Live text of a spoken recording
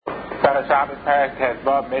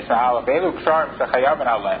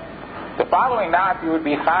The following knot you would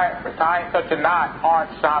be chayav for tying such a knot on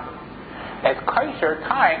Shabbos. As kosher,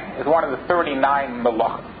 tying is one of the 39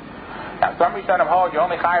 malachas. Now, some Rishonim hold you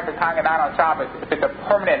only chayav for tying a knot on Shabbos if it's a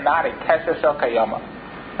permanent knot, a kesher shel kayama.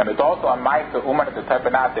 And it's also a ma'isa uman, it's a type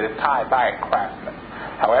of knot that is tied by a craftsman.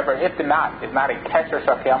 However, if the knot is not a kesher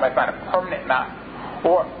shel kayama, it's not a permanent knot,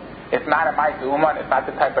 or it's not a ma'isa uman, it's not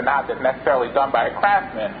the type of knot that's necessarily done by a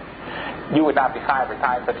craftsman, you would not be chayav for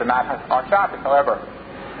tying such a knot on Shabbos. However,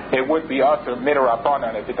 it would be also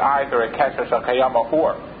midrabanan if it's either a kesher shel kayama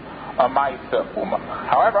or a ma'isa uman.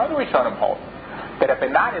 However, other Rishonim hold that if a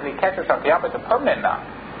knot is a kesher shel kayama, it's a permanent knot.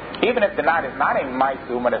 Even if the knot is not a ma'isa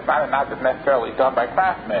uman, it's not a knot that's necessarily done by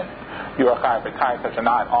craftsmen, you are chayav for tying such a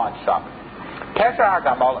knot on Shabbos. Kesher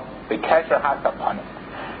hagamola, the kesher hasapanim.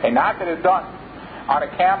 A knot that is done on a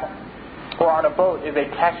camel or on a boat is a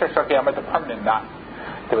kesher shel kayama, it's a permanent knot.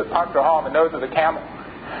 They would puncture a hole in the nose of the camel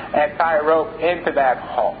and tie a rope into that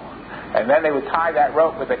hole. And then they would tie that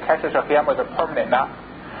rope with a kesher shel kayama, with a permanent knot.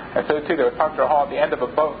 And so too, they would puncture a hole at the end of a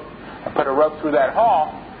boat and put a rope through that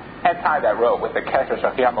hole and tie that rope with a kesher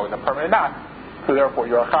shel kayama, with a permanent knot. So therefore,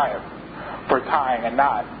 you're chayav for tying a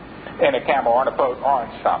knot in a camel on a boat on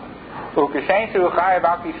Shabbos.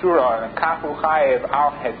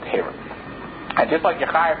 And just like you're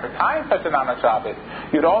chayav for tying such a knot on Shabbos,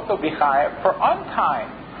 you'd also be chayav for untying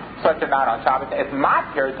such a knot on Shabbos. As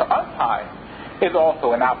matir to untie is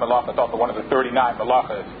also a knot malacha. It's also one of the 39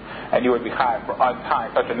 malachas, and you would be chayav for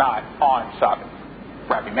untying such a knot on Shabbos.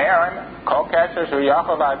 Rabbi Meir, kol kesher shu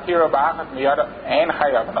yachol la'atiro ba'achas miyada ein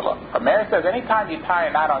chayav nalo. Rabbi Meir says anytime you tie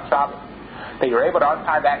a knot on Shabbos, that you're able to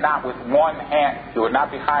untie that knot with one hand, you would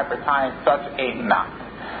not be chayav for tying such a knot.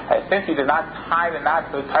 And since you did not tie the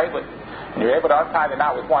knot so tightly, and you're able to untie the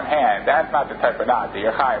knot with one hand, that's not the type of knot that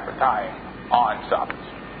you're chayav for tying on Shabbos.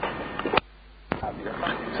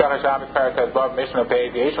 There are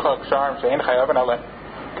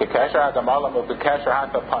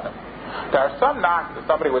some knots that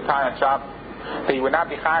somebody would tie on Shabbos that you would not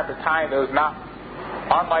be chayav for tying those knots,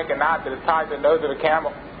 unlike a knot that is tied to the nose of a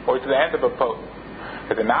camel or to the end of a boat.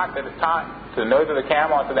 If the knot that is tied to the nose of the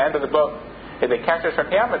camel or to the end of the boat is a kesher shel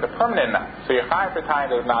kayama, it's a permanent knot, so you're chayav for tying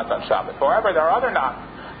those knots on Shabbos. However, there are other knots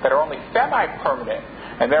that are only semi-permanent,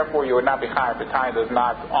 and therefore you would not be chayav for tying those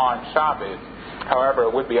knots on Shabbos. However,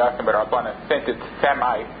 it would be asim b'rabbanan since it's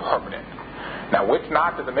semi-permanent. Now, which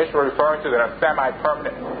knots is the Mishnah referring to that are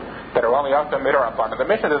semi-permanent, that are only asim b'rabbanan? The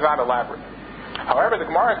Mishnah does not elaborate. However, the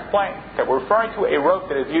Gemara explains that we're referring to a rope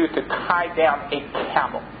that is used to tie down a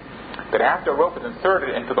camel. That after a rope is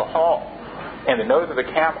inserted into the hole in the nose of the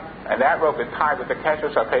camel, and that rope is tied with the kesher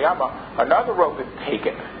shel kayama, another rope is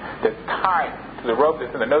taken that's tied to the rope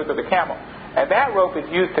that's in the nose of the camel. And that rope is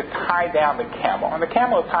used to tie down the camel. And the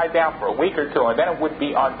camel is tied down for a week or two, and then it would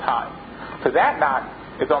be untied. So that knot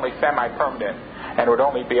is only semi-permanent, and it would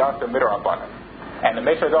only be also midrabanan. And the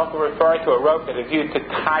Mishnah is also referring to a rope that is used to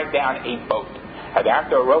tie down a boat. And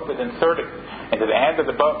after a rope is inserted into the end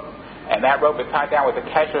of the boat, and that rope is tied down with a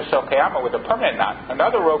kesher shel kayama, with a permanent knot,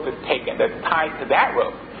 another rope is taken that's tied to that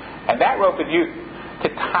rope. And that rope is used to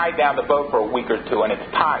tie down the boat for a week or two, and it's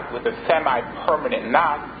tied with a semi-permanent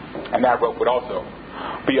knot. And that rope would also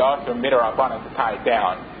be also midrabanan to tie it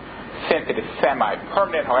down, since it is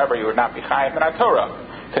semi-permanent. However, you would not be chayav min Torah,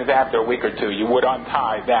 since after a week or two you would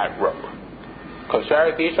untie that rope. A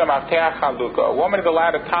woman is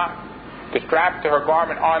allowed to tie the strap to her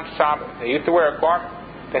garment on Shabbos. They used to wear a garment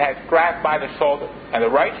that had straps by the shoulder, and the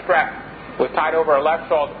right strap was tied over her left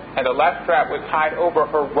shoulder, and the left strap was tied over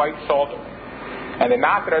her right shoulder. And the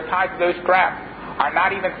knots that are tied to those straps are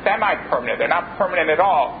not even semi-permanent. They're not permanent at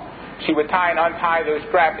all. She would tie and untie those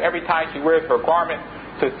straps every time she wears her garment.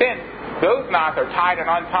 So since those knots are tied and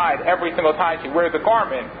untied every single time she wears a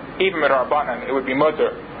garment, even with her button, it would be mutter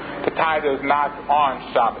to tie those knots on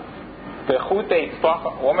Shabbos. The chutei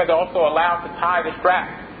tzlacha, a woman is also allowed to tie the strap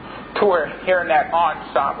to her hairnet on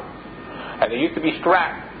Shabbos. And there used to be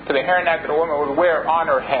straps to the hairnet that a woman would wear on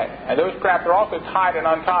her head. And those straps are also tied and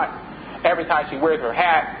untied every time she wears her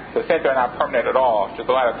hat. So since they're not permanent at all, she's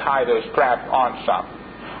allowed to tie those straps on Shabbos.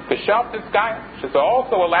 The shelfted sky, she's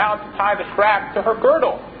also allowed to tie the strap to her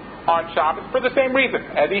girdle on Shabbos for the same reason.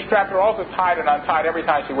 And these straps are also tied and untied every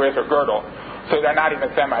time she wears her girdle. So they're not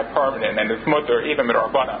even semi-permanent, and it's mutter, even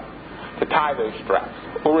midrabanan, to tie those straps.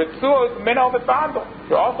 Uritzuos minol v'sandal.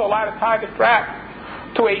 You're also allowed to tie the strap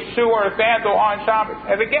to a shoe or a sandal on Shabbos.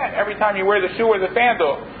 And again, every time you wear the shoe or the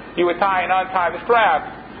sandal, you would tie and untie the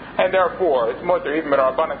straps, and therefore it's mutter, even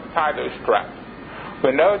midrabanan, to tie those straps. You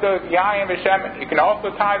can also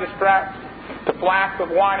tie the straps to flasks of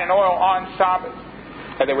wine and oil on Shabbos.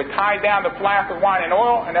 And they would tie down the flask with wine and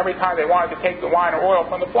oil, and every time they wanted to take the wine or oil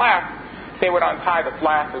from the flask, they would untie the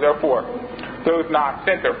flask. So therefore, those knots,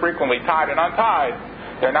 since they're frequently tied and untied,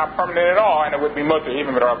 they're not permanent at all, and it would be mutter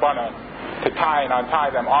even with Rabbanan to tie and untie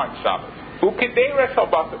them on Shabbos. You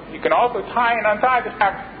can also tie and untie the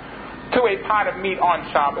flask to a pot of meat on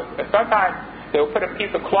Shabbos. And sometimes they will put a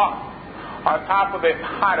piece of cloth on top of a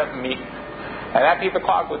pot of meat, and that piece of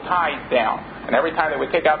cloth would tie down. And every time they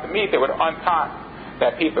would take out the meat, they would untie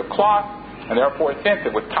that piece of cloth, and therefore, since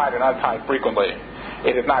it was tied and untied frequently,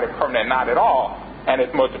 it is not a permanent knot at all, and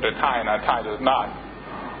it's mutter to tie and untie those knots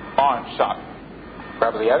on Shabbos.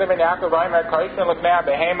 Rabbi Eliezer ben Yaakov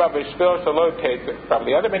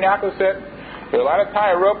said, you're allowed to tie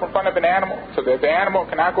a rope in front of an animal so that the animal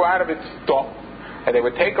cannot go out of its stall. And they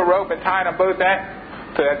would take a rope and tie it on both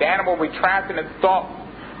ends so that the animal will be trapped in its stall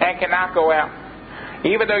and cannot go out.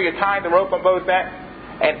 Even though you're tying the rope on both ends,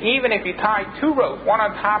 and even if you tie two ropes, one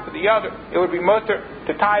on top of the other, it would be mutter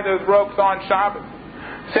to tie those ropes on Shabbos.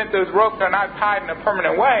 Since those ropes are not tied in a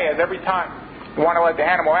permanent way, as every time you want to let the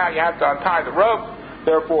animal out, you have to untie the ropes,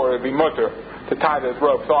 therefore it would be mutter to tie those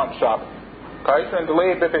ropes on Shabbos.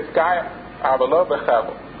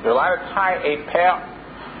 You're allowed to tie a pail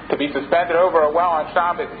to be suspended over a well on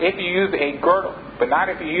Shabbos if you use a girdle, but not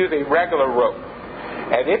if you use a regular rope.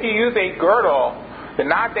 And if you use a girdle, the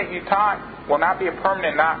knot that you tie will not be a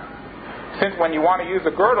permanent knot. Since when you want to use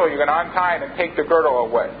a girdle, you're going to untie it and take the girdle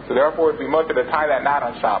away. So therefore it would be mutter to tie that knot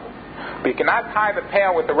on Shabbos. But you cannot tie the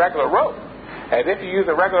pail with a regular rope. As if you use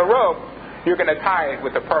a regular rope, you're going to tie it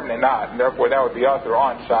with a permanent knot, and therefore that would be usher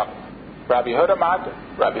on Shabbos. Rabbi Yehuda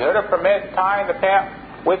permits tying the pail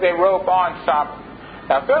with a rope on Shabbos.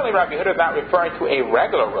 Now certainly Rabbi Yehuda is not referring to a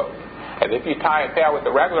regular rope. As if you tie a pail with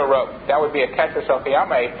a regular rope, that would be a kesher shel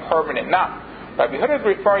kiyama, a permanent knot. Rabbi Yehuda is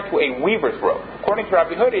referring to a weaver's rope. According to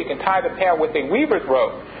Rabbi Yehuda, you can tie the pail with a weaver's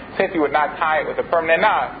rope, since you would not tie it with a permanent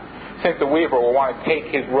knot, since the weaver will want to take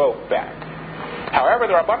his rope back. However,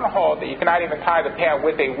 the Rabbanan hold that you cannot even tie the pail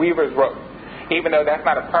with a weaver's rope, even though that's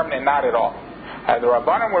not a permanent knot at all. As the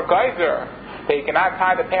Rabbanan were geyser that you cannot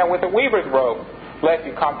tie the pail with a weaver's rope, lest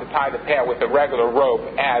you come to tie the pail with a regular rope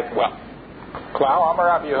as well. Klau Amar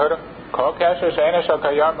Rabbi Yehuda, Kol Kesher She'ena Shel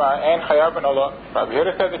Kayama Ein Chayav Ben Allah. Rabbi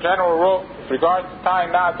Yehuda said the general rule with regards to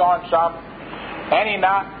tying knots on Shabbos, any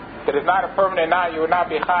knot that is not a permanent knot, you would not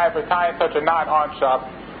be chayav for tying such a knot on Shabbos.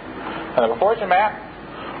 And before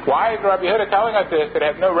Shema, why is Rabbi Yehuda telling us this that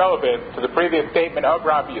has no relevance to the previous statement of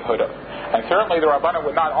Rabbi Yehuda? And certainly the Rabbanan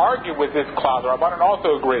would not argue with this clause. The Rabbanan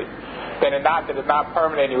also agree that a knot that is not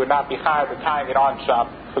permanent, you would not be chayav for tying it on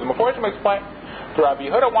Shabbos. So the Meforshim explain, so Rabbi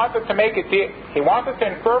Yehuda wants us to make it deal. He wants us to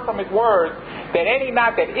infer from his words that any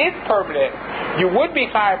knot that is permanent, you would be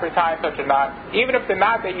chayav for tying such a knot, even if the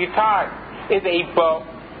knot that you tie is a bow.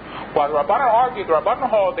 While the Rabbanan argues, the Rabbanan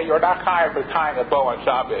holds that you're not chayav for tying a bow on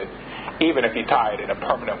Shabbos, even if you tie it in a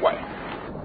permanent way.